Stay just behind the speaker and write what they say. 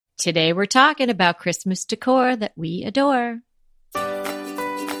Today we're talking about Christmas decor that we adore.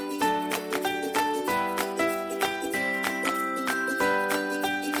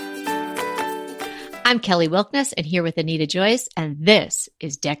 I'm Kelly Wilkness and here with Anita Joyce, and this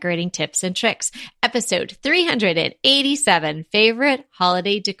is Decorating Tips and Tricks, episode 387, Favorite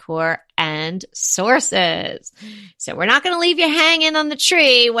Holiday Decor and Sources. So we're not going to leave you hanging on the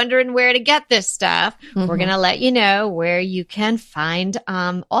tree wondering where to get this stuff. Mm-hmm. We're going to let you know where you can find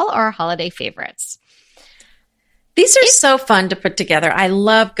all our holiday favorites. These are so fun to put together. I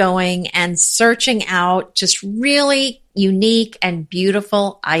love going and searching out just really unique and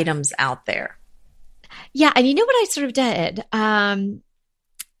beautiful items out there. Yeah, and you know what I sort of did?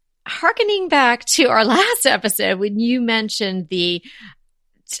 Harkening back to our last episode when you mentioned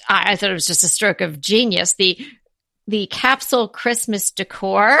I thought it was just a stroke of genius, the capsule Christmas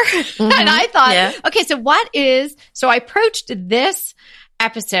decor. Mm-hmm. And I thought, okay, so I approached this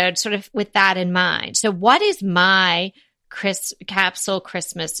episode sort of with that in mind. So what is my capsule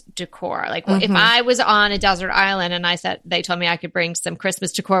Christmas decor? Like, mm-hmm. if I was on a desert island and they told me I could bring some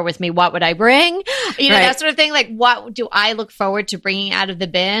Christmas decor with me, what would I bring? You know, that sort of thing. Like, what do I look forward to bringing out of the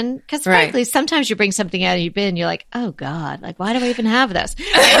bin? Because frankly, sometimes you bring something out of your bin, you're like, oh God, like, why do I even have this?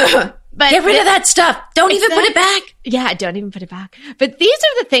 But get rid of that stuff. Don't even put it back. Yeah, don't even put it back. But these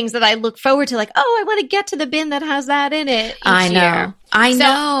are the things that I look forward to, like, oh, I want to get to the bin that has that in it. I know. I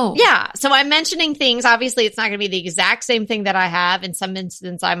know. Yeah. So I'm mentioning things. Obviously, it's not going to be the exact same thing that I have. In some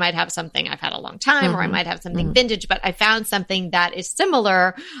instance, I might have something I've had a long time, mm-hmm. or I might have something mm-hmm. vintage, but I found something that is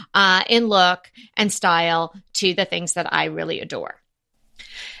similar in look and style to the things that I really adore.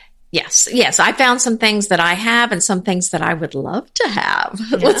 Yes. I found some things that I have and some things that I would love to have.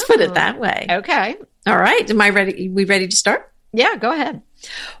 Yeah. Let's put it that way. Okay. All right. We ready to start? Yeah, go ahead.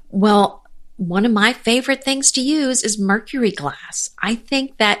 Well, one of my favorite things to use is mercury glass. Don't you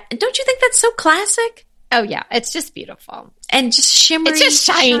think that's so classic? Oh, yeah. It's just beautiful. And just shimmery. It's just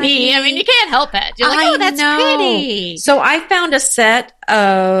shiny. I mean, you can't help it. You're like, that's pretty. So I found a set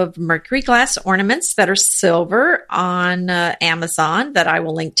of mercury glass ornaments that are silver on Amazon that I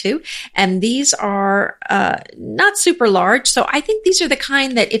will link to. And these are not super large. So I think these are the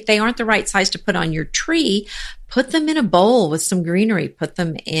kind that if they aren't the right size to put on your tree, put them in a bowl with some greenery. Put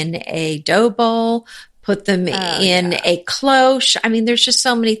them in a dough bowl. Put them in a cloche. I mean, there's just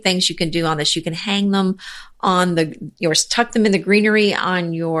so many things you can do on this. You can hang them on tuck them in the greenery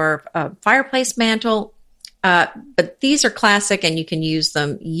on your fireplace mantle. But these are classic and you can use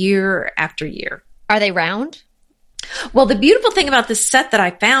them year after year. Are they round? Well, the beautiful thing about this set that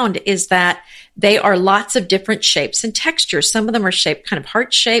I found is that they are lots of different shapes and textures. Some of them are shaped kind of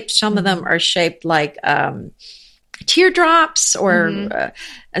heart shaped. Some mm-hmm. of them are shaped like, teardrops or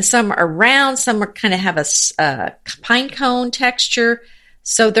mm-hmm. Some are round, some are kind of have a pine cone texture.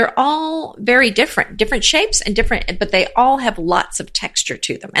 So they're all very different shapes and but they all have lots of texture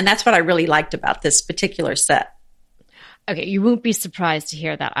to them. And that's what I really liked about this particular set. Okay, you won't be surprised to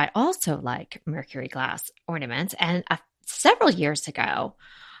hear that I also like mercury glass ornaments. And several years ago,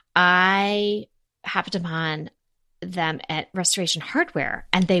 I happened upon them at Restoration Hardware,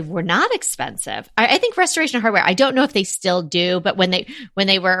 and they were not expensive. I think Restoration Hardware, I don't know if they still do, but when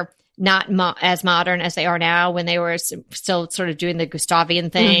they were not as modern as they are now, when they were still sort of doing the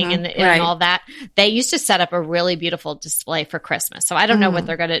Gustavian thing mm-hmm. and all that, they used to set up a really beautiful display for Christmas. So I don't know what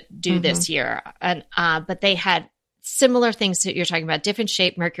they're going to do mm-hmm. this year. And but they had similar things that you're talking about, different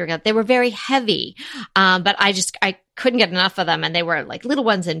shape mercury glass. They were very heavy, but I couldn't get enough of them, and they were like little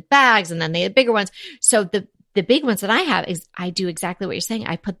ones in bags, and then they had bigger ones. So the big ones that I have is I do exactly what you're saying.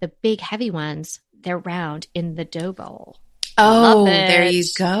 I put the big heavy ones, they're round, in the dough bowl. Oh, there you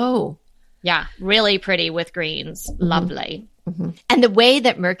go. Yeah, really pretty with greens. Mm-hmm. Lovely. Mm-hmm. And the way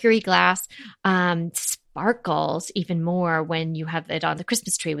that mercury glass sparkles even more when you have it on the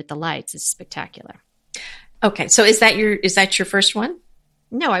Christmas tree with the lights is spectacular. Okay, so is that your first one?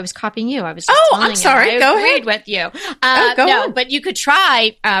 No, I was copying you. I was just telling I'm sorry. You. Go ahead with you. Go ahead. But you could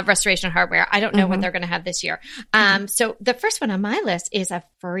try Restoration Hardware. I don't know what they're going to have this year. So the first one on my list is a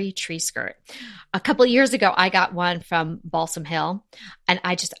furry tree skirt. A couple of years ago, I got one from Balsam Hill, and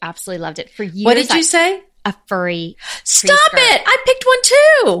I just absolutely loved it. For years, what did you say? A furry tree skirt. Stop it! I picked one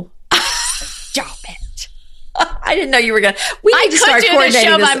too. Stop it. I didn't know you were going to. We need to start coordinating this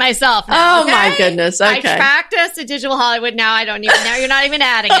show by myself now, okay? My goodness. Okay. I practiced at Digital Hollywood. Now I don't even. Now you're not even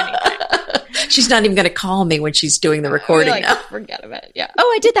adding anything. She's not even going to call me when she's doing the recording. Like, forget about it. Yeah.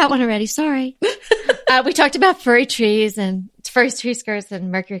 Oh, I did that one already. Sorry. We talked about furry trees and furry tree skirts and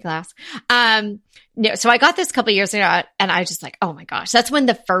mercury glass. No, so I got this a couple of years ago, and I was just like, oh my gosh, that's when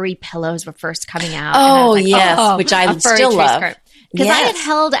the furry pillows were first coming out. Oh, yes, which I still love. Skirt. Because I had Yes.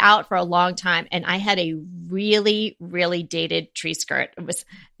 held out for a long time and I had a really, really dated tree skirt. It was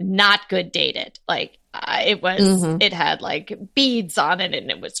not good dated. Like it had like beads on it and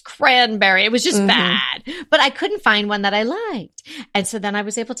it was cranberry. It was just bad, but I couldn't find one that I liked. And so then I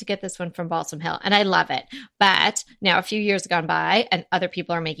was able to get this one from Balsam Hill and I love it. But now a few years have gone by and other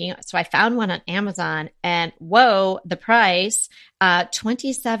people are making it. So I found one on Amazon and whoa, the price,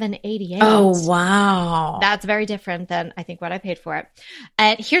 $27.88. Oh, wow. That's very different than I think what I paid for it.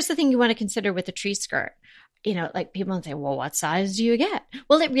 And here's the thing you want to consider with a tree skirt. You know, like people say, well, what size do you get?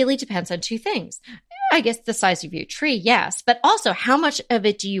 Well, it really depends on two things. I guess the size of your tree, yes, but also how much of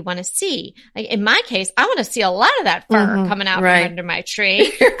it do you want to see? Like in my case, I want to see a lot of that fur coming out from under my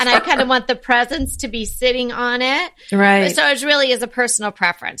tree, and I kind of want the presents to be sitting on it. Right. So it really is a personal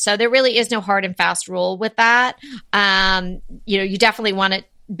preference. So there really is no hard and fast rule with that. You know, you definitely want it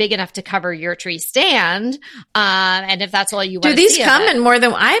big enough to cover your tree stand, and if that's all you want. Do these come in more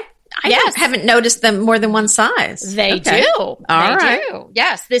than I haven't noticed them more than one size. They do. All right. Do.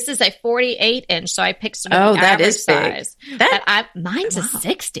 Yes. This is a 48 inch. So I picked some that average is big. size. Mine's a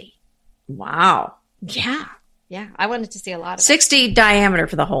 60. Wow. Yeah. Yeah. I wanted to see a lot of 60 diameter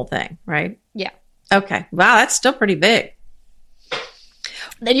for the whole thing, right? Yeah. Okay. Wow. That's still pretty big.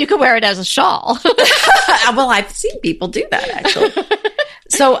 Then you could wear it as a shawl. Well, I've seen people do that actually.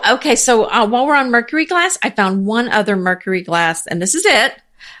 So while we're on mercury glass, I found one other mercury glass and this is it.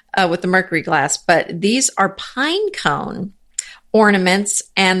 With the mercury glass, but these are pine cone ornaments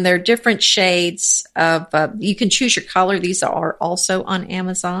and they're different shades of, you can choose your color. These are also on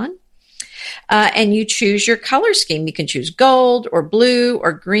Amazon. And you choose your color scheme. You can choose gold or blue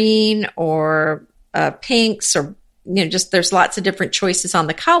or green or pinks or, you know, just there's lots of different choices on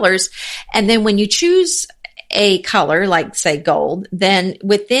the colors. And then when you choose a color, like say gold, then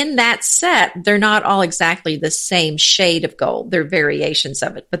within that set, they're not all exactly the same shade of gold. They're variations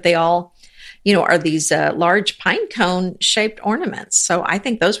of it, but they all, you know, are these large pine cone shaped ornaments. So I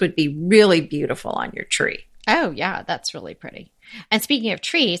think those would be really beautiful on your tree. Oh, yeah, that's really pretty. And speaking of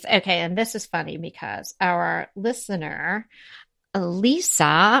trees, okay, and this is funny because our listener,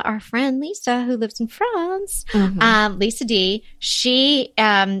 Lisa, our friend Lisa, who lives in France, Lisa D, she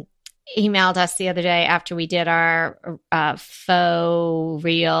emailed us the other day after we did our faux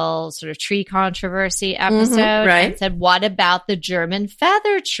real sort of tree controversy episode and said, what about the German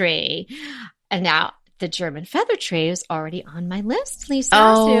feather tree? And now the German feather tree is already on my list, Lisa.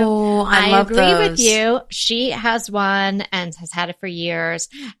 Oh, I love agree those. with you. She has one and has had it for years,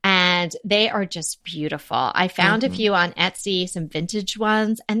 and they are just beautiful. I found a few on Etsy, some vintage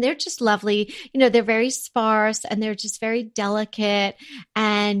ones, and they're just lovely. You know, they're very sparse and they're just very delicate,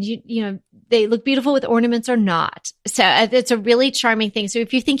 and you know, they look beautiful with ornaments or not. So it's a really charming thing. So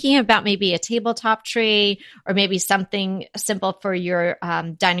if you're thinking about maybe a tabletop tree or maybe something simple for your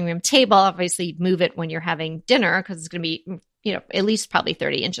dining room table, obviously move it when you're having dinner because it's going to be, you know, at least probably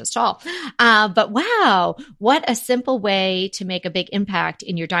 30 inches tall. But wow, what a simple way to make a big impact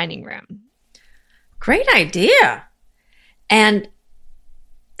in your dining room. Great idea. And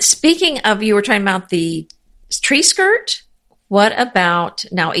speaking of, you were talking about the tree skirt. What about,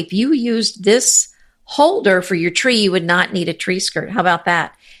 now if you used this holder for your tree, you would not need a tree skirt. How about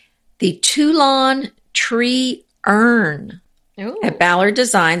that? The Toulon tree urn. Ooh. At Ballard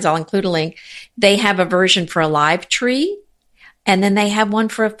Designs, I'll include a link. They have a version for a live tree, and then they have one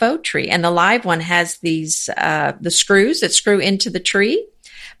for a faux tree. And the live one has these the screws that screw into the tree.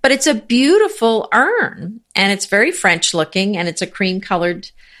 But it's a beautiful urn, and it's very French looking, and it's a cream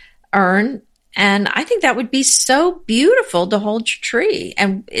colored urn. And I think that would be so beautiful to hold your tree,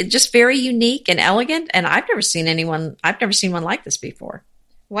 and it's just very unique and elegant. And I've never seen one like this before.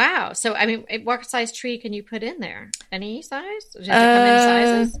 Wow. So, I mean, what size tree can you put in there? Any size? Does it come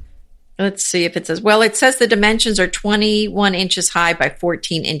in sizes? Let's see if it says, well, it says the dimensions are 21 inches high by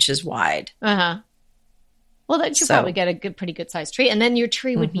 14 inches wide. Uh-huh. Well, then you probably get a pretty good sized tree. And then your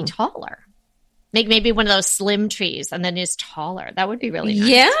tree would be taller. Make maybe one of those slim trees and then it's taller. That would be really nice.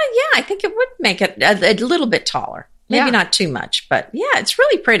 Yeah. I think it would make it a little bit taller. Maybe not too much, but yeah, it's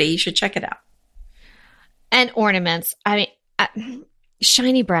really pretty. You should check it out. And ornaments. I mean,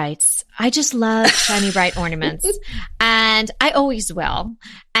 shiny brights. I just love shiny bright ornaments, and I always will.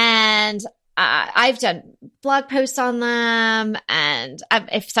 And I've done blog posts on them. And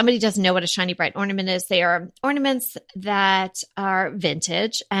if somebody doesn't know what a shiny bright ornament is, they are ornaments that are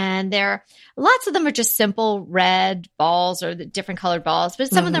vintage, and lots of them are just simple red balls or the different colored balls, but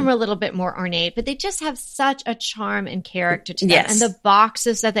some of them are a little bit more ornate, but they just have such a charm and character to them. Yes. And the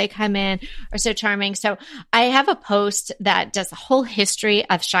boxes that they come in are so charming. So I have a post that does a whole history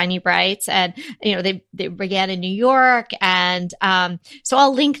of shiny brights, and, they began in New York. And, so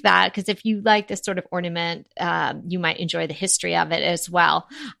I'll link that, because if you like this sort of ornament, you might enjoy the history of it as well.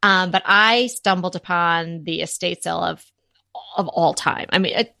 But I stumbled upon the estate sale of all time. I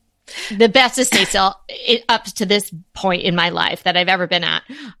mean, the best estate sale up to this point in my life that I've ever been at.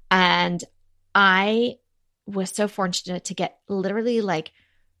 And I was so fortunate to get literally like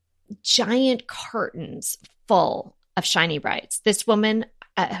giant cartons full of shiny brights. This woman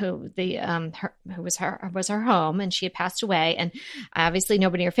who was her home, and she had passed away, and obviously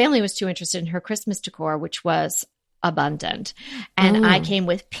nobody in her family was too interested in her Christmas decor, which was abundant. And I came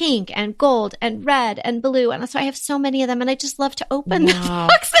with pink and gold and red and blue, and so I have so many of them, and I just love to open the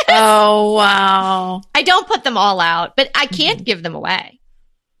boxes. Oh, wow. I don't put them all out, but I can't give them away.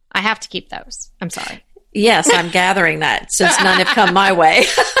 I have to keep those. I'm sorry. Yes, I'm gathering that, since none have come my way.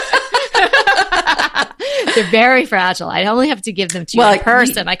 They're very fragile. I only have to give them to you in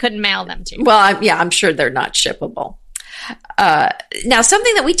person. I couldn't mail them to you. Well, I'm sure they're not shippable. Now,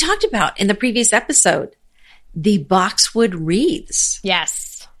 something that we talked about in the previous episode, the boxwood wreaths. Yes.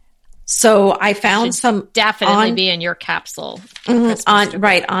 So I found some definitely be in your capsule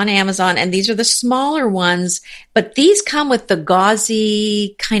on Amazon, and these are the smaller ones, but these come with the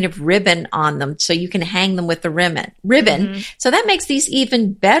gauzy kind of ribbon on them, so you can hang them with the ribbon. So that makes these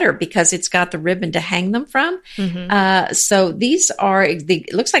even better, because it's got the ribbon to hang them from. So these are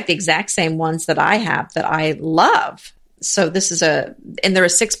it looks like the exact same ones that I have that I love. So this is and they're a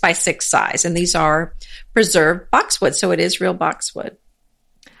 6x6 size, and these are preserved boxwood, so it is real boxwood.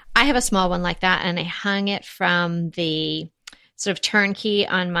 I have a small one like that, and I hung it from the sort of turnkey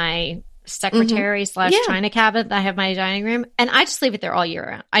on my secretary / china cabinet that I have in my dining room, and I just leave it there all year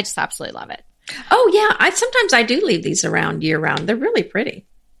round. I just absolutely love it. Oh yeah, sometimes I do leave these around year round. They're really pretty.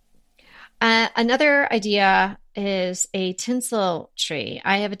 Another idea is a tinsel tree.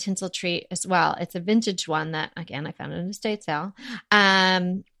 I have a tinsel tree as well. It's a vintage one that, again, I found at an estate sale.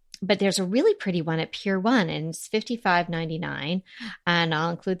 But there's a really pretty one at Pier 1, and it's $55.99. And I'll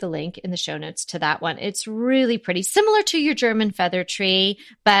include the link in the show notes to that one. It's really pretty, similar to your German feather tree,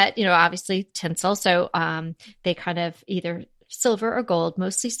 but, obviously tinsel. So they kind of either silver or gold,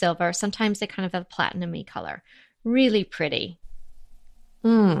 mostly silver. Sometimes they kind of have a platinum-y color. Really pretty.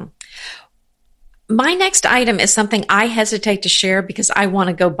 My next item is something I hesitate to share, because I want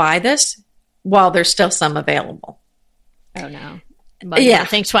to go buy this while there's still some available. Oh, no. Well, yeah.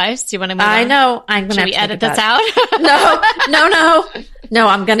 Think twice. Do you want to move on? I know. I'm going to edit this out? No.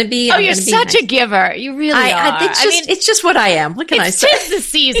 I'm going to be. Oh, you're such a giver. You really are. It's just what I am. What can I say? It's the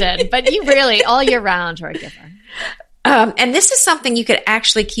season, but you really, all year round, are a giver. And this is something you could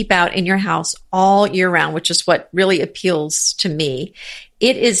actually keep out in your house all year round, which is what really appeals to me.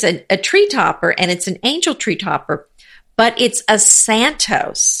 It is a tree topper, and it's an angel tree topper, but it's a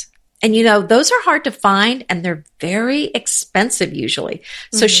Santos. And, those are hard to find, and they're very expensive usually.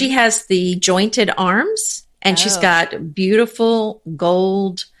 So she has the jointed arms, and she's got beautiful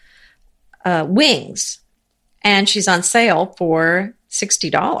gold wings, and she's on sale for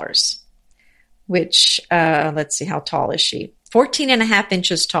 $60, which, let's see, how tall is she? 14.5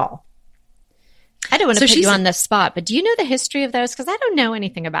 inches tall. I don't want to put you on the spot, but do you know the history of those? Because I don't know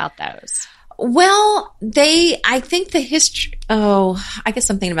anything about those. Well, I think the history, I guess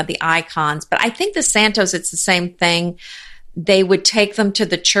I'm thinking about the icons, but I think the Santos, it's the same thing. They would take them to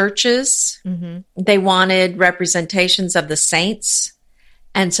the churches. They wanted representations of the saints.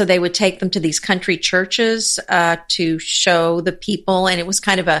 And so they would take them to these country churches to show the people. And it was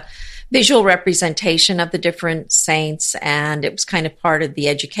kind of a visual representation of the different saints. And it was kind of part of the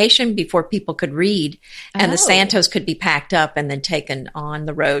education before people could read. And the Santos could be packed up and then taken on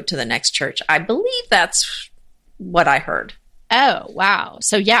the road to the next church. I believe that's what I heard. Oh, wow.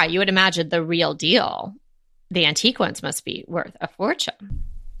 So yeah, you would imagine the real deal. The antique ones must be worth a fortune.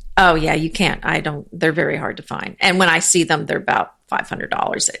 Oh yeah, you can't. They're very hard to find. And when I see them, they're about $500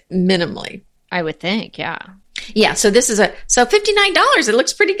 minimally. I would think, yeah. Yeah, so this is $59. It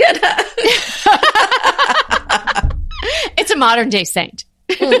looks pretty good. It's a modern day saint.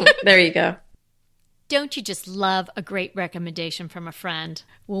 There you go. Don't you just love a great recommendation from a friend?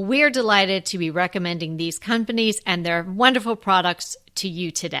 Well, we're delighted to be recommending these companies and their wonderful products to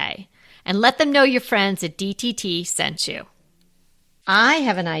you today. And let them know your friends at DTT sent you. I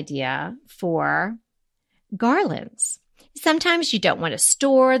have an idea for garlands. Sometimes you don't want to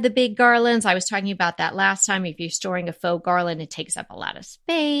store the big garlands. I was talking about that last time. If you're storing a faux garland, it takes up a lot of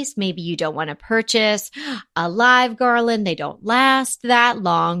space. Maybe you don't want to purchase a live garland. They don't last that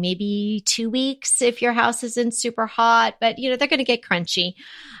long, maybe 2 weeks if your house isn't super hot, but they're going to get crunchy.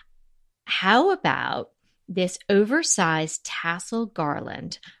 How about this oversized tassel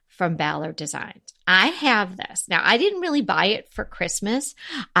garland from Ballard Designs? I have this. Now, I didn't really buy it for Christmas.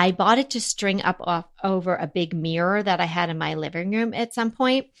 I bought it to string up over a big mirror that I had in my living room at some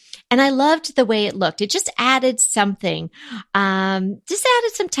point. And I loved the way it looked. It just added something, just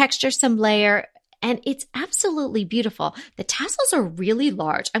added some texture, some layer. And it's absolutely beautiful. The tassels are really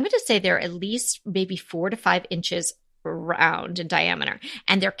large. I'm going to say they're at least maybe 4 to 5 inches round in diameter,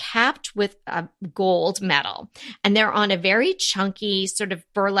 and they're capped with gold metal, and they're on a very chunky sort of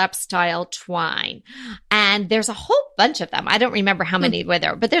burlap style twine, and there's a whole bunch of them. I don't remember how many were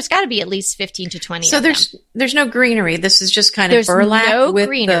there, but there's got to be at least 15 to 20 so of there's no greenery. This is just kind of burlap with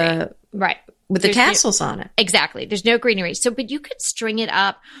greenery. With the tassels on it. Exactly. There's no greenery. So, but you could string it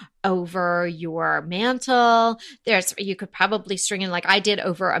up over your mantle. You could probably string it like I did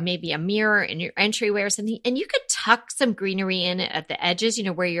over maybe a mirror in your entryway or something. And you could tuck some greenery in at the edges,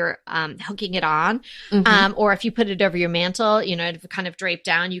 where you're hooking it on. Mm-hmm. Or if you put it over your mantle, to kind of drape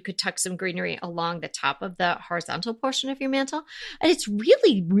down, you could tuck some greenery along the top of the horizontal portion of your mantle. And it's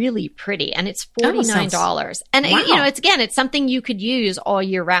really, really pretty. And it's $49. And, wow. It's something you could use all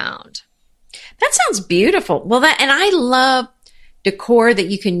year round. That sounds beautiful. Well, and I love decor that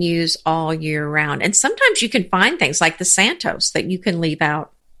you can use all year round. And sometimes you can find things like the Santos that you can leave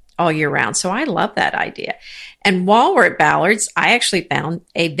out all year round. So I love that idea. And while we're at Ballard's, I actually found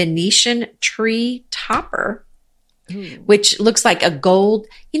a Venetian tree topper, which looks like a gold.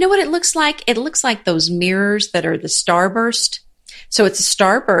 You know what it looks like? It looks like those mirrors that are the starburst. So it's a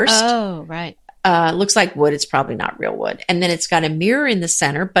starburst. Oh, right. Looks like wood. It's probably not real wood. And then it's got a mirror in the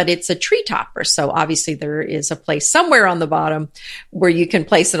center, but it's a tree topper. So obviously there is a place somewhere on the bottom where you can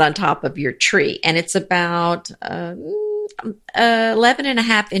place it on top of your tree. And it's about 11 and a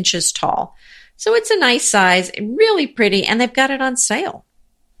half inches tall. So it's a nice size, really pretty. And they've got it on sale.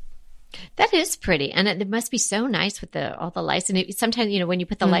 That is pretty. And it must be so nice with all the lights. And sometimes, when you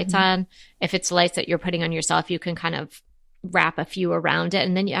put the lights on, if it's lights that you're putting on yourself, you can kind of wrap a few around it,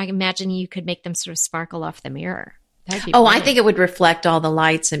 and then I imagine you could make them sort of sparkle off the mirror. I think it would reflect all the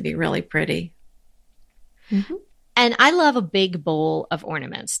lights and be really pretty. Mm-hmm. And I love a big bowl of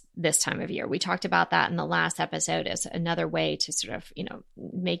ornaments this time of year. We talked about that in the last episode as another way to sort of,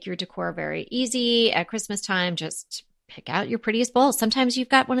 make your decor very easy at Christmas time. Just pick out your prettiest bowls. Sometimes you've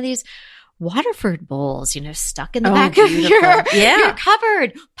got one of these Waterford bowls, stuck in the back of your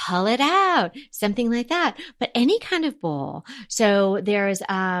cupboard. Pull it out, something like that. But any kind of bowl. So there's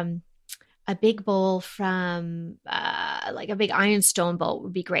a big bowl from like a big ironstone bowl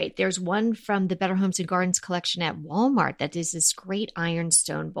would be great. There's one from the Better Homes and Gardens collection at Walmart that is this great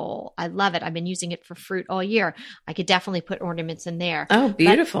ironstone bowl. I love it. I've been using it for fruit all year. I could definitely put ornaments in there. Oh,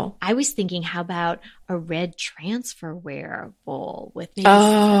 beautiful. But I was thinking, how about a red transferware bowl with maybe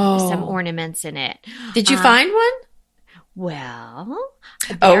some ornaments in it? Did you find one? Well,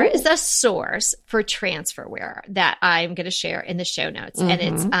 there is a source for transferware that I'm going to share in the show notes.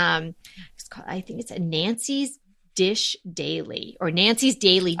 Mm-hmm. And it's called, I think it's a Nancy's Dish Daily or Nancy's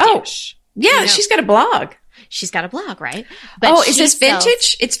Daily Dish. Yeah, she's got a blog. She's got a blog, right? But is this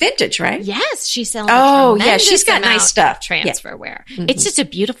vintage? It's vintage, right? Yes, she sells. She's got nice stuff. Transferware. Yeah. Mm-hmm. It's just a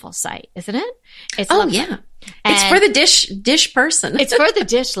beautiful site, isn't it? It's lovely. Yeah. It's for the dish person. It's for the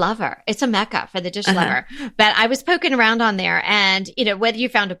dish lover. It's a mecca for the dish lover. But I was poking around on there, and whether you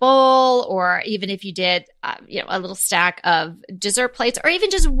found a bowl or even if you did, a little stack of dessert plates or even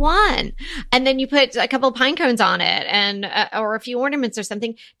just one, and then you put a couple of pine cones on it and or a few ornaments or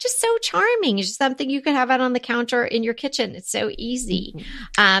something, just so charming. It's just something you could have out on the counter in your kitchen. It's so easy.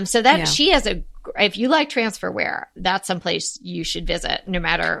 Mm-hmm. She has if you like transferware, that's someplace you should visit no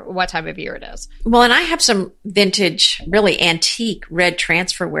matter what time of year it is. Well, and I have some vintage, really antique red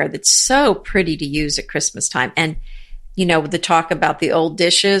transferware that's so pretty to use at Christmas time. And, the talk about the old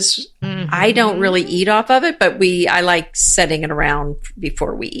dishes, mm-hmm. I don't really eat off of it, but I like setting it around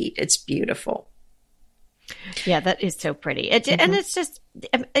before we eat. It's beautiful. Yeah, that is so pretty. And it's just,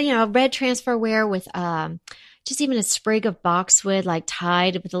 red transferware with just even a sprig of boxwood, like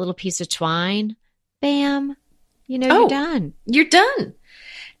tied with a little piece of twine. Bam. You're done. You're done.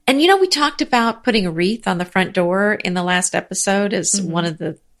 And, we talked about putting a wreath on the front door in the last episode as mm-hmm. one of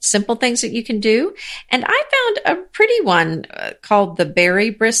the simple things that you can do. And I found a pretty one called the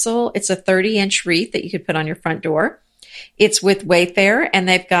Berry Bristle. It's a 30-inch wreath that you could put on your front door. It's with Wayfair, and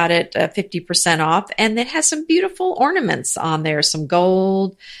they've got it 50% off, and it has some beautiful ornaments on there, some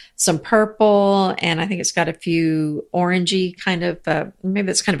gold, some purple, and I think it's got a few orangey kind of, maybe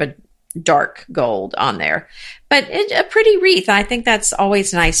it's kind of a dark gold on there, but a pretty wreath. I think that's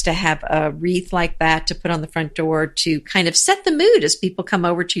always nice to have a wreath like that to put on the front door to kind of set the mood as people come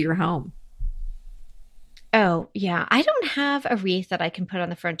over to your home. Oh, yeah. I don't have a wreath that I can put on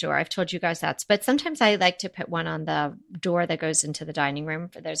the front door. I've told you guys that. But sometimes I like to put one on the door that goes into the dining room.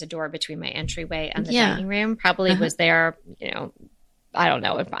 There's a door between my entryway and the dining room. Probably was there, I don't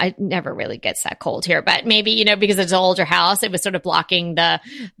know if I never really gets that cold here, but maybe, because it's an older house, it was sort of blocking the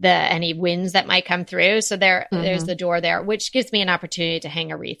any winds that might come through. So there's the door there, which gives me an opportunity to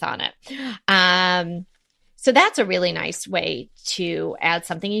hang a wreath on it. So that's a really nice way to add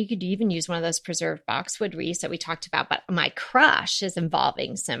something. You could even use one of those preserved boxwood wreaths that we talked about, but my crush is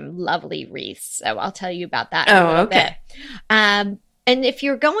involving some lovely wreaths. So I'll tell you about that in a little bit. And if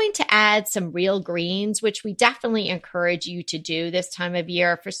you're going to add some real greens, which we definitely encourage you to do this time of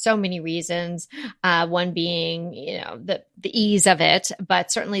year for so many reasons, one being, the ease of it,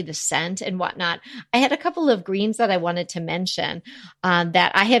 but certainly the scent and whatnot. I had a couple of greens that I wanted to mention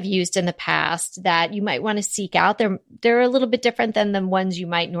that I have used in the past that you might want to seek out. They're a little bit different than the ones you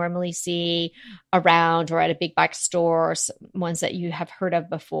might normally see around or at a big box store, or ones that you have heard of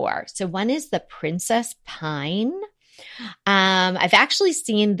before. So one is the Princess Pine. I've actually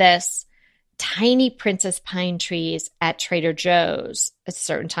seen this tiny princess pine trees at Trader Joe's at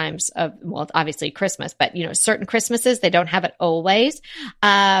certain times of, well, obviously Christmas, but certain Christmases, they don't have it always.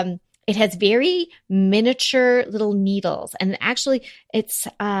 It has very miniature little needles, and actually it's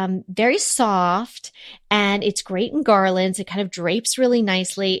very soft, and it's great in garlands. It kind of drapes really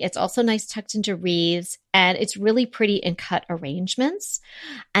nicely. It's also nice tucked into wreaths, and it's really pretty in cut arrangements.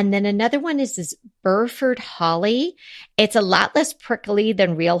 And then another one is this Burford holly. It's a lot less prickly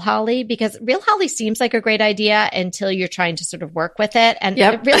than real holly, because real holly seems like a great idea until you're trying to sort of work with it, and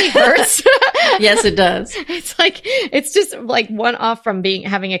it really hurts. Yes, it does. It's just like one off from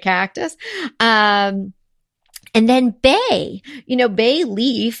having a cactus. And then bay, bay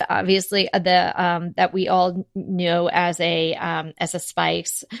leaf, obviously that we all know as a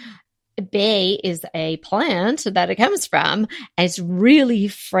spice. Bay is a plant that it comes from, and it's really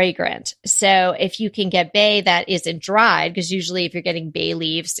fragrant. So if you can get bay that isn't dried, because usually if you're getting bay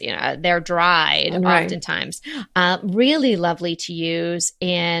leaves, they're dried oftentimes, really lovely to use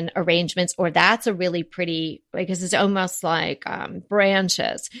in arrangements, or that's a really pretty, because it's almost like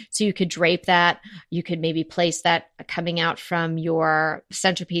branches. So you could drape that. You could maybe place that coming out from your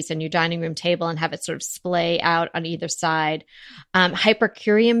centerpiece and your dining room table and have it sort of splay out on either side.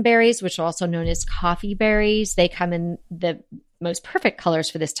 Hypercurium berries, which are also known as coffee berries. They come in the most perfect colors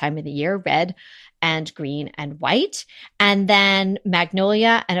for this time of the year, red and green and white. And then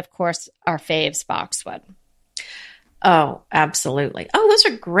magnolia, and of course, our faves, boxwood. Oh, absolutely. Oh, those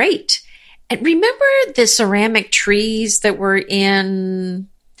are great. And remember the ceramic trees that were in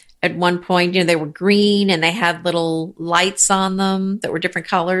at one point, they were green and they had little lights on them that were different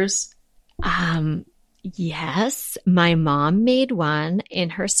colors? Yes, my mom made one in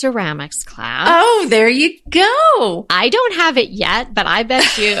her ceramics class. Oh, there you go. I don't have it yet, but I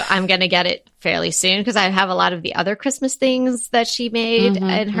bet you I'm going to get it fairly soon, because I have a lot of the other Christmas things that she made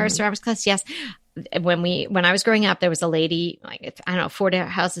in her ceramics class. Yes. When I was growing up, there was a lady, 4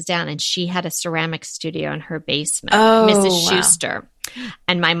 houses down, and she had a ceramic studio in her basement, Mrs. Schuster.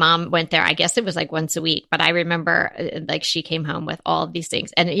 And my mom went there, I guess it was like once a week, but I remember she came home with all of these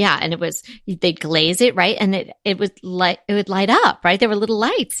things, and it was, they'd glaze it, right? And it would light up, right? There were little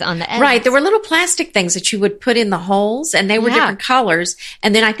lights on the end. Right. There were little plastic things that you would put in the holes, and they were different colors.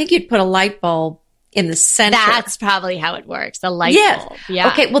 And then I think you'd put a light bulb in the center. That's probably how it works. The light bulb. Yeah.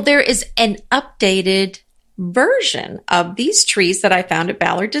 Okay. Well, there is an updated version of these trees that I found at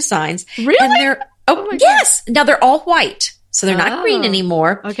Ballard Designs. Really? And they're, yes. Now they're all white. So they're not green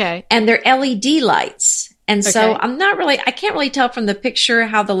anymore. Okay. And they're LED lights. And so I can't really tell from the picture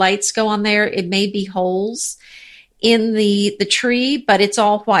how the lights go on there. It may be holes in the tree, but it's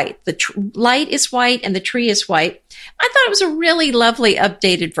all white. The light is white and the tree is white. I thought it was a really lovely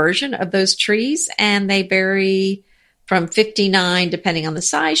updated version of those trees, and they vary from $59, depending on the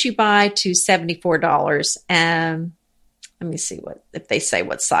size you buy, to $74. Let me see if they say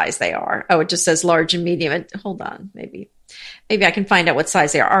what size they are. Oh, it just says large and medium. Hold on, maybe I can find out what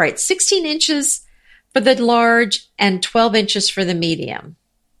size they are. All right, 16 inches for the large and 12 inches for the medium.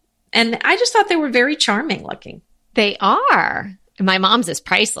 And I just thought they were very charming looking. They are. My mom's is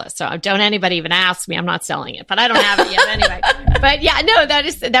priceless, so don't anybody even ask me. I'm not selling it, but I don't have it yet anyway. But yeah, no,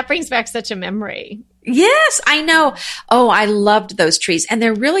 that brings back such a memory. Yes, I know. Oh, I loved those trees. And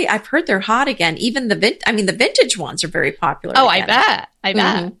they're really, I've heard they're hot again. Even the vintage ones are very popular. Oh, again. I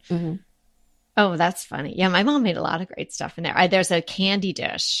bet. Mm-hmm, mm-hmm. Oh, that's funny. Yeah, my mom made a lot of great stuff in there. There's a candy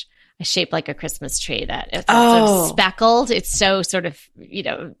dish shaped like a Christmas tree that it's sort of speckled. It's so sort of, I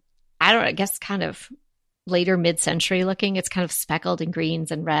don't know, I guess kind of later mid-century looking. It's kind of speckled in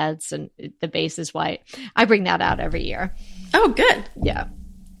greens and reds, and the base is white. I bring that out every year. Oh, good. Yeah.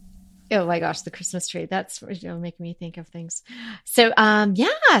 Oh my gosh, the Christmas tree. That's making me think of things. So,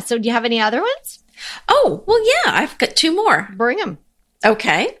 yeah. So do you have any other ones? Oh, well, yeah, I've got two more. Bring them.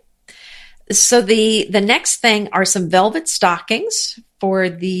 Okay. So the next thing are some velvet stockings for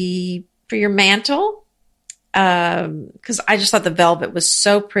your mantle. Cause I just thought the velvet was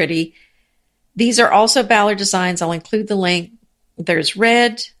so pretty. These are also Ballard designs. I'll include the link. There's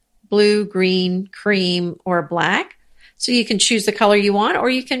red, blue, green, cream, or black. So you can choose the color you want, or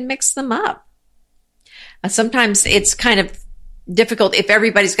you can mix them up. Sometimes it's kind of difficult if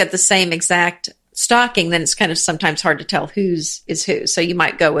everybody's got the same exact stocking, then it's kind of sometimes hard to tell whose is who. So you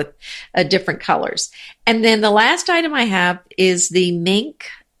might go with different colors. And then the last item I have is the mink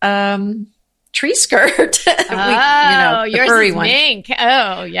tree skirt. Yours furry is one. mink.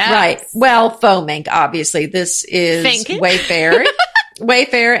 Oh, yeah. Right. Well, faux mink, obviously. This is Wayfair.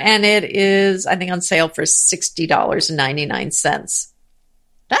 Wayfair, and it is, I think, on sale for $60.99.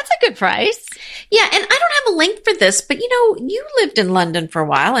 That's a good price. Yeah, and I don't have a link for this, but you lived in London for a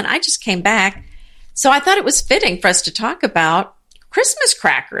while, and I just came back. So I thought it was fitting for us to talk about Christmas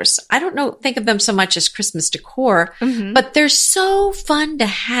crackers. I don't think of them so much as Christmas decor, but they're so fun to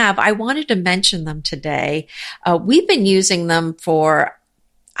have. I wanted to mention them today. We've been using them for,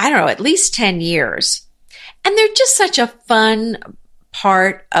 I don't know, at least 10 years. And they're just such a fun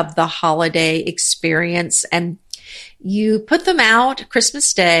part of the holiday experience. And you put them out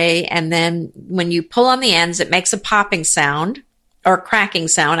Christmas Day, and then when you pull on the ends, it makes a popping sound or cracking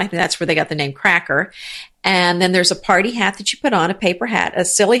sound. I think that's where they got the name cracker. And then there's a party hat that you put on, a paper hat, a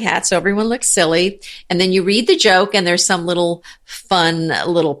silly hat, so everyone looks silly. And then you read the joke, and there's some little fun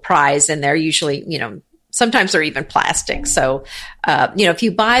little prize in there. Usually, sometimes they're even plastic. So, if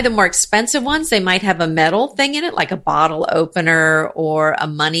you buy the more expensive ones, they might have a metal thing in it, like a bottle opener or a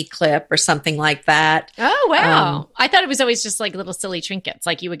money clip or something like that. Oh, wow. I thought it was always just like little silly trinkets,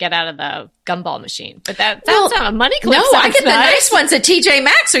 like you would get out of the gumball machine. But that sounds a money clip. No, I get the nice ones at TJ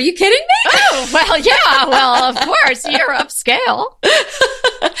Maxx. Are you kidding me? Oh, well, yeah. Well, of course, you're upscale.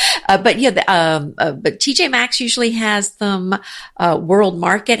 But TJ Maxx usually has them. World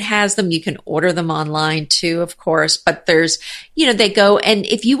Market has them. You can order them online too, of course. But there's, they go, and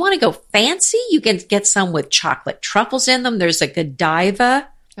if you want to go fancy, you can get some with chocolate truffles in them. There's a Godiva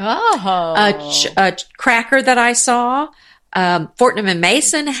cracker that I saw. Fortnum and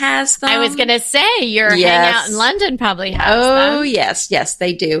Mason has them. I was going to say your hangout in London probably has them. Oh, yes,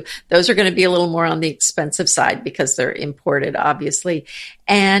 they do. Those are going to be a little more on the expensive side because they're imported, obviously.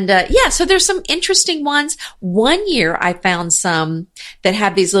 And so there's some interesting ones. One year I found some that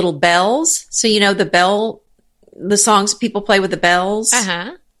have these little bells. So, the songs people play with the bells.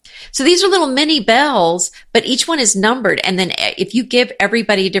 Uh-huh. So these are little mini bells, but each one is numbered. And then if you give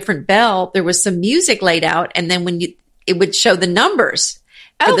everybody a different bell, there was some music laid out. And then it would show the numbers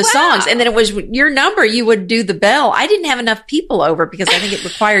for the songs. And then it was your number, you would do the bell. I didn't have enough people over because I think it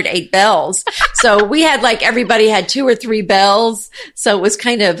required 8 bells. So we had everybody had 2 or 3 bells. So it was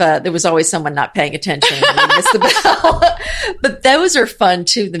kind of, there was always someone not paying attention and we missed the bell. But those are fun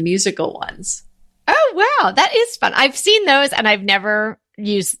too, the musical ones. Oh, wow. That is fun. I've seen those and I've never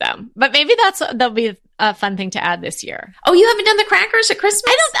used them, but maybe that'll be a fun thing to add this year. Oh, you haven't done the crackers at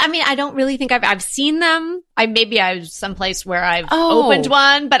Christmas? I don't really think I've seen them. I was someplace where I've opened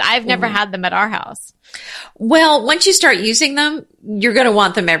one, but I've never had them at our house. Well, once you start using them, you're going to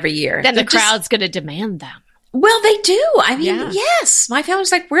want them every year. Then the crowd's going to demand them. Well, they do. Yes. My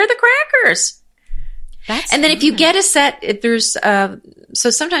family's like, where are the crackers? And then if you get a set, if there's, so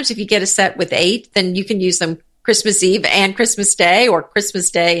sometimes if you get a set with 8, then you can use them Christmas Eve and Christmas Day, or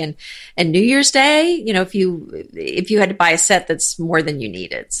Christmas Day and New Year's Day, if you had to buy a set that's more than you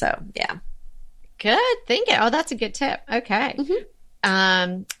needed. So, yeah. Good thinking. Oh, that's a good tip. Okay.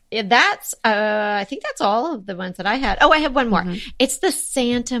 That's, I think that's all of the ones that I had. Oh, I have one more. It's the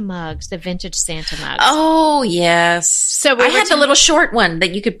Santa mugs, the vintage Santa mugs. Oh, yes. So I had the little short one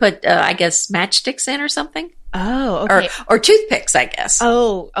that you could put, I guess, matchsticks in or something. Oh, okay. Or toothpicks, I guess.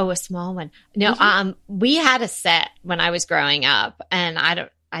 Oh, a small one. No, we had a set when I was growing up, and I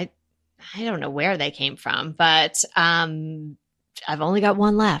don't know where they came from, but I've only got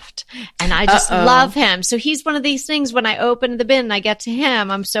one left and I just love him. So he's one of these things when I open the bin and I get to him,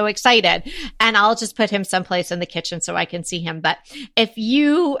 I'm so excited, and I'll just put him someplace in the kitchen so I can see him. But if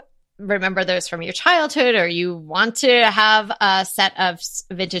you remember those from your childhood, or you want to have a set of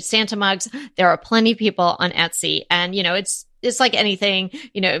vintage Santa mugs, there are plenty of people on Etsy. And, it's like anything,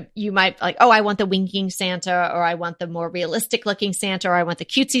 you might like, oh, I want the winking Santa, or I want the more realistic looking Santa, or I want the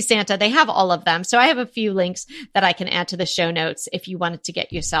cutesy Santa. They have all of them. So I have a few links that I can add to the show notes if you wanted to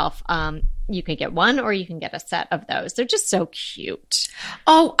get yourself. You can get one, or you can get a set of those. They're just so cute.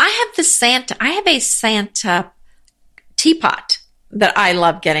 Oh, I have a Santa teapot that I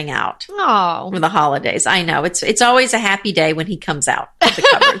love getting out for the holidays. I know it's always a happy day when he comes out of the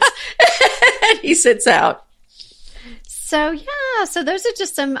cupboards and he sits out. So those are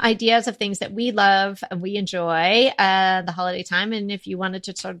just some ideas of things that we love and we enjoy the holiday time. And if you wanted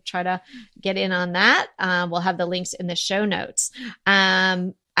to sort of try to get in on that, we'll have the links in the show notes.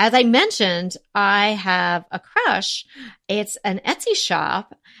 As I mentioned, I have a crush. It's an Etsy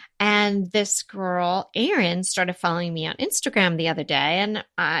shop. And this girl, Erin, started following me on Instagram the other day. And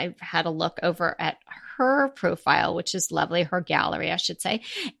I had a look over at her profile, which is lovely, her gallery, I should say.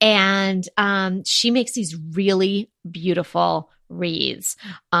 And she makes these really beautiful wreaths.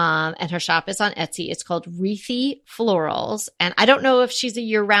 And her shop is on Etsy. It's called Wreathy Florals. And I don't know if she's a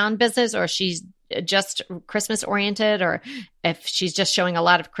year-round business or she's just Christmas oriented, or if she's just showing a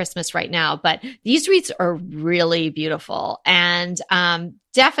lot of Christmas right now. But these wreaths are really beautiful and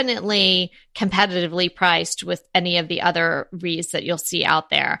definitely competitively priced with any of the other wreaths that you'll see out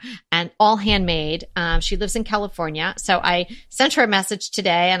there, and all handmade. She lives in California. So I sent her a message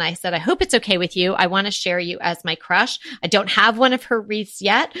today and I said, I hope it's okay with you. I want to share you as my crush. I don't have one of her wreaths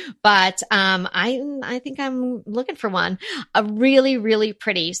yet, but I think I'm looking for one. Really, really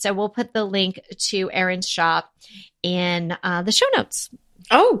pretty. So we'll put the link to Erin's shop in the show notes.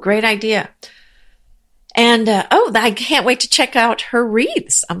 Oh, great idea. And, I can't wait to check out her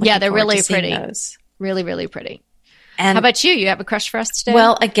wreaths. They're really pretty. Those. Really, really pretty. And how about you? You have a crush for us today?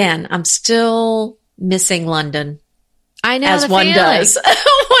 Well, again, I'm still missing London. I know, as one does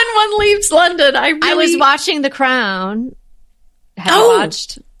when one leaves London. I was watching The Crown.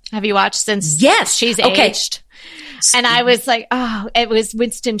 Have you watched since? Yes, she's aged. And I was like, it was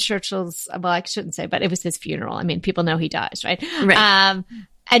Winston Churchill's, well, I shouldn't say, but it was his funeral. I mean, people know he dies, right? Right.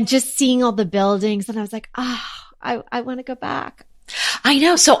 And just seeing all the buildings. And I was like, I want to go back. I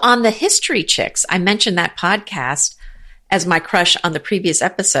know. So on the History Chicks, I mentioned that podcast as my crush on the previous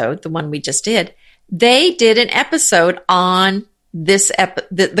episode, the one we just did. They did an episode on this,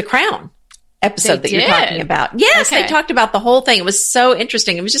 the Crown episode that you're talking about. Yes, okay. They talked about the whole thing. It was so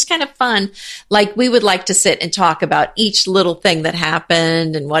interesting. It was just kind of fun. Like, we would like to sit and talk about each little thing that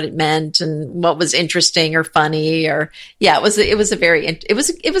happened and what it meant and what was interesting or funny, or it was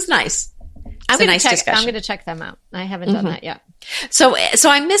nice. I'm going to check them out. I haven't done that yet. So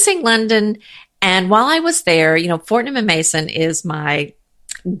I'm missing London. And while I was there, Fortnum & Mason is my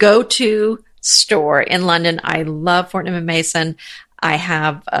go-to store in London. I love Fortnum & Mason. I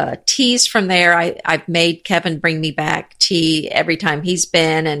have teas from there. I've made Kevin bring me back tea every time he's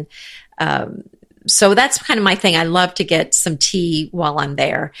been. And so that's kind of my thing. I love to get some tea while I'm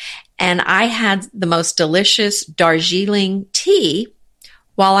there. And I had the most delicious Darjeeling tea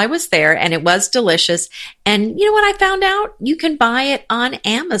while I was there, and it was delicious. And you know what I found out? You can buy it on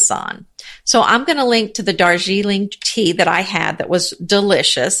Amazon. So I'm going to link to the Darjeeling tea that I had that was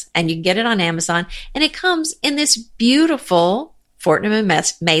delicious, and you can get it on Amazon. And it comes in this beautiful Fortnum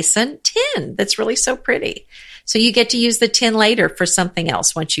 & Mason tin that's really so pretty. So you get to use the tin later for something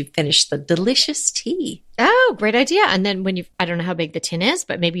else once you finish the delicious tea. Oh, great idea. And then I don't know how big the tin is,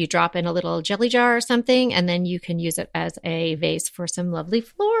 but maybe you drop in a little jelly jar or something, and then you can use it as a vase for some lovely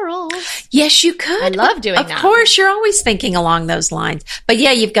florals. Yes, you could. I love doing that. Of course, you're always thinking along those lines. But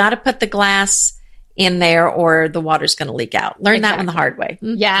yeah, you've got to put the glass in there or the water's going to leak out. Learn that one the hard way.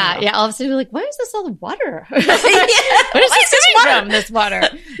 Yeah. Yeah. All of a sudden you're like, why is this all the water? Where is this coming from, this water?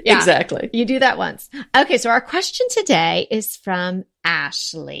 Yeah, exactly. You do that once. Okay. So our question today is from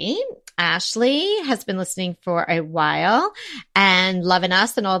Ashley. Ashley has been listening for a while and loving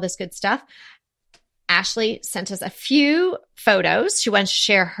us and all this good stuff. Ashley sent us a few photos. She wants to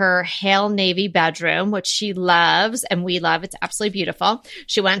share her Hale Navy bedroom, which she loves and we love. It's absolutely beautiful.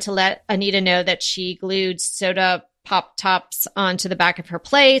 She wanted to let Anita know that she glued soda pop tops onto the back of her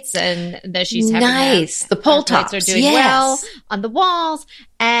plates, and that she's having nice. The pull tops are doing well on the walls.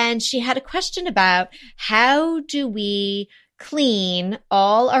 And she had a question about how do we clean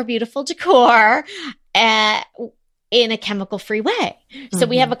all our beautiful decor in a chemical-free way. So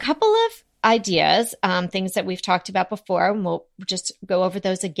we have a couple of ideas, things that we've talked about before, and we'll just go over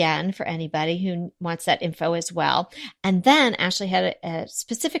those again for anybody who wants that info as well. And then Ashley had a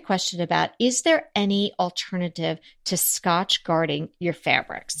specific question about, is there any alternative to Scotch guarding your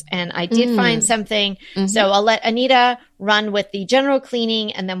fabrics? And I did find something. So I'll let Anita run with the general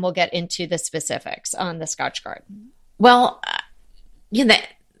cleaning, and then we'll get into the specifics on the Scotch Guard. Well,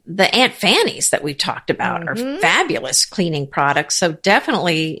 the Aunt Fanny's that we talked about are fabulous cleaning products. So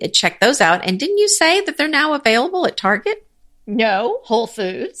definitely check those out. And didn't you say that they're now available at Target? No, Whole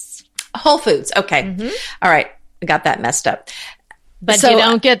Foods. Whole Foods. Okay. All right. I got that messed up. But you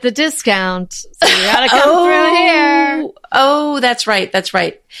don't get the discount. So you got to come through here. Oh, that's right. That's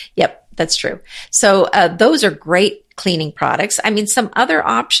right. Yep. That's true. So those are great cleaning products. I mean, some other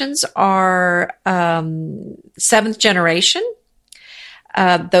options are Seventh Generation.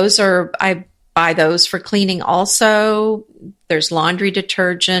 I buy those for cleaning also. There's laundry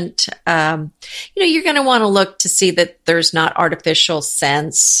detergent. You're going to want to look to see that there's not artificial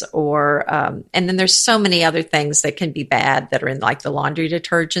scents or, and then there's so many other things that can be bad that are in like the laundry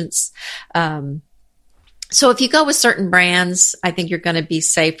detergents. So if you go with certain brands, I think you're going to be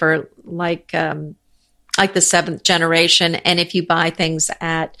safer, like the Seventh Generation. And if you buy things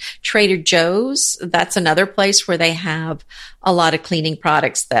at Trader Joe's, that's another place where they have a lot of cleaning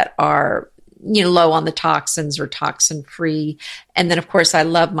products that are, low on the toxins or toxin free. And then of course I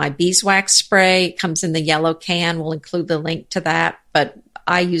love my beeswax spray. It comes in the yellow can. We'll include the link to that, but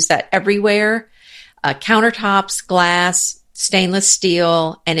I use that everywhere. Countertops, glass, stainless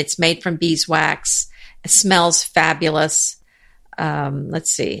steel, and it's made from beeswax. It smells fabulous.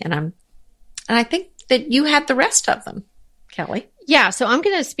 Let's see. And I think that you had the rest of them, Kelly. Yeah, so I'm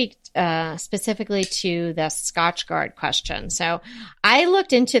going to speak specifically to the Scotch Guard question. So I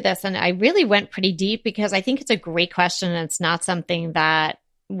looked into this and I really went pretty deep because I think it's a great question and it's not something that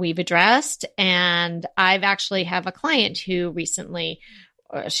we've addressed. And I've actually have a client who recently,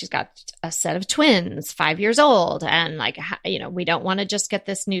 she's got a set of twins, 5 years old. And we don't want to just get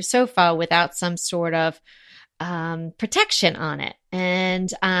this new sofa without some sort of protection on it.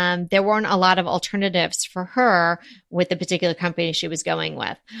 And there weren't a lot of alternatives for her with the particular company she was going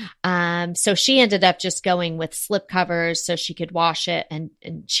with. So she ended up just going with slip covers so she could wash it, and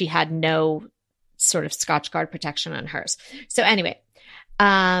she had no sort of Scotch Guard protection on hers. So anyway,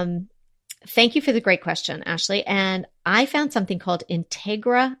 thank you for the great question, Ashley. And I found something called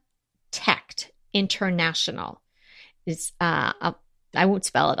Integra Tech International. It's I won't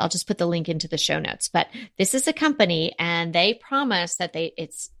spell it. I'll just put the link into the show notes. But this is a company, and they promise that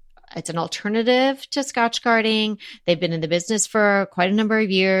it's an alternative to Scotch guarding. They've been in the business for quite a number of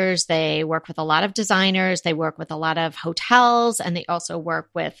years. They work with a lot of designers. They work with a lot of hotels, and they also work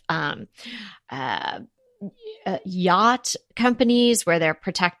with yacht companies where they're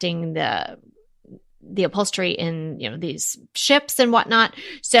protecting the upholstery in, these ships and whatnot.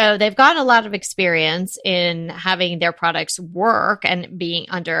 So they've got a lot of experience in having their products work and being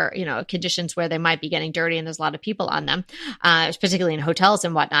under, conditions where they might be getting dirty and there's a lot of people on them, particularly in hotels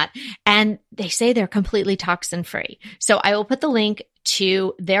and whatnot. And they say they're completely toxin free. So I will put the link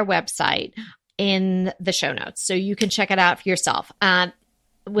to their website in the show notes so you can check it out for yourself.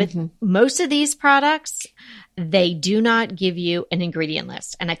 With most of these products, they do not give you an ingredient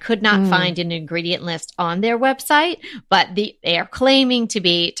list. And I could not find an ingredient list on their website, but they are claiming to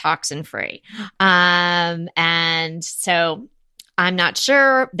be toxin free. And so I'm not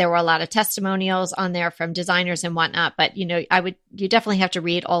sure. There were a lot of testimonials on there from designers and whatnot, but you definitely have to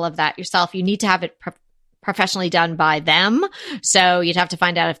read all of that yourself. You need to have it professionally done by them. So you'd have to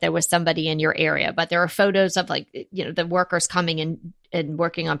find out if there was somebody in your area, but there are photos of the workers coming in and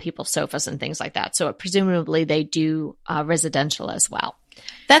working on people's sofas and things like that. So presumably they do residential as well.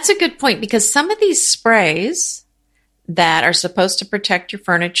 That's a good point, because some of these sprays that are supposed to protect your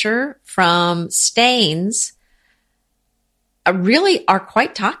furniture from stains really are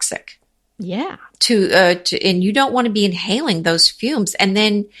quite toxic. Yeah. And you don't want to be inhaling those fumes, and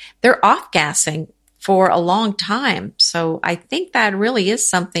then they're off-gassing for a long time. So I think that really is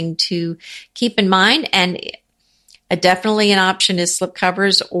something to keep in mind. And definitely an option is slip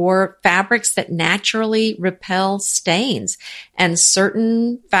covers or fabrics that naturally repel stains. And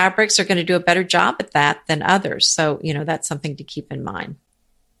certain fabrics are going to do a better job at that than others. So, that's something to keep in mind.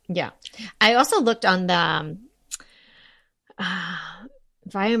 Yeah. I also looked on the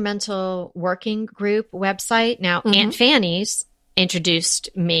Environmental Working Group website. Now, Aunt Fanny's introduced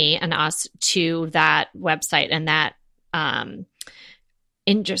me and us to that website and that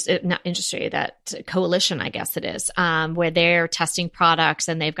not industry, that coalition, I guess it is, where they're testing products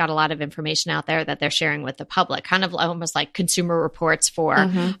and they've got a lot of information out there that they're sharing with the public, kind of almost like Consumer Reports for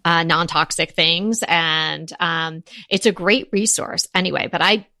non-toxic things. And it's a great resource anyway, but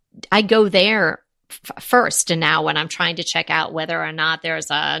I go there first. And now when I'm trying to check out whether or not there's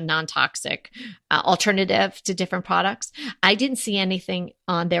a non-toxic alternative to different products, I didn't see anything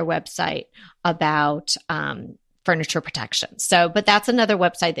on their website about furniture protection. So, but that's another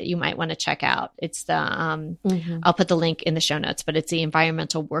website that you might want to check out. It's the, I'll put the link in the show notes, but it's the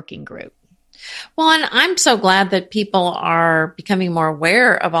Environmental Working Group. Well, and I'm so glad that people are becoming more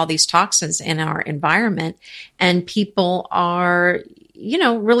aware of all these toxins in our environment, and people are,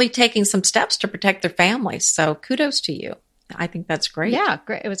 really taking some steps to protect their families. So kudos to you. I think that's great. Yeah,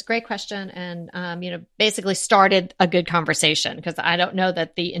 great. It was a great question, and basically started a good conversation, because I don't know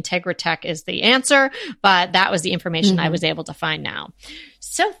that the Integratech is the answer, but that was the information I was able to find now.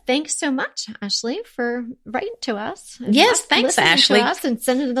 So thanks so much, Ashley, for writing to us. Yes, thanks, Ashley, to us and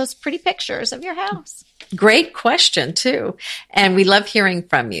sending those pretty pictures of your house. Great question too, and we love hearing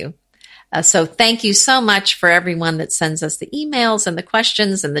from you. So thank you so much for everyone that sends us the emails and the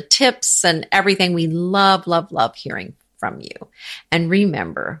questions and the tips and everything. We love, love, love hearing from you. And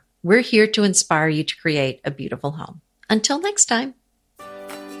remember, we're here to inspire you to create a beautiful home. Until next time.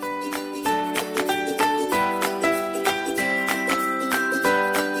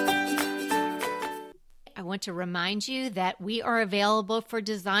 I want to remind you that we are available for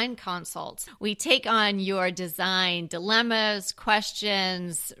design consults. We take on your design dilemmas,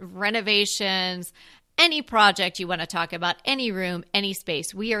 questions, renovations, any project you want to talk about, any room, any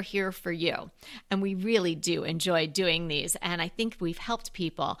space. We are here for you. And we really do enjoy doing these. And I think we've helped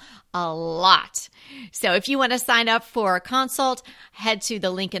people a lot. So if you want to sign up for a consult, head to the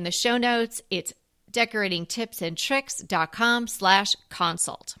link in the show notes. It's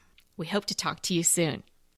decoratingtipsandtricks.com/consult. We hope to talk to you soon.